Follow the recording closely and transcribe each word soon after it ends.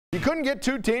You couldn't get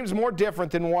two teams more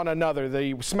different than one another.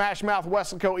 The smash-mouth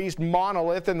Weslaco East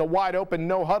monolith and the wide-open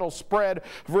no-huddle spread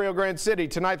of Rio Grande City.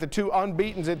 Tonight, the two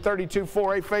unbeatens in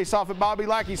 32-4A face-off at Bobby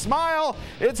Lackey. Smile!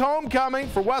 It's homecoming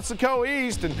for Weslaco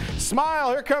East. And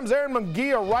smile, here comes Aaron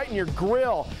Munguia right in your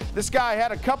grill. This guy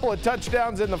had a couple of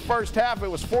touchdowns in the first half.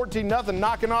 It was 14-0,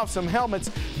 knocking off some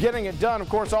helmets, getting it done. Of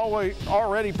course,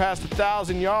 already past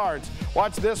 1,000 yards.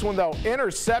 Watch this one, though.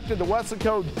 Intercepted. The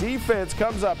Weslaco defense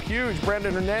comes up huge.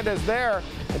 Brandon Hernandez there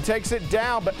and takes it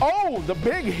down. But, oh, the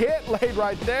big hit laid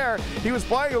right there. He was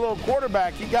playing a little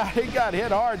quarterback. He got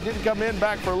hit hard. Didn't come in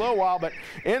back for a little while. But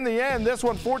in the end, this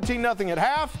one 14-0 at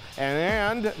half.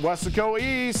 And Weslaco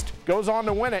East goes on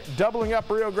to win it, doubling up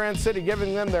Rio Grande City,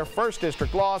 giving them their first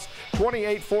district loss.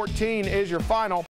 28-14 is your final.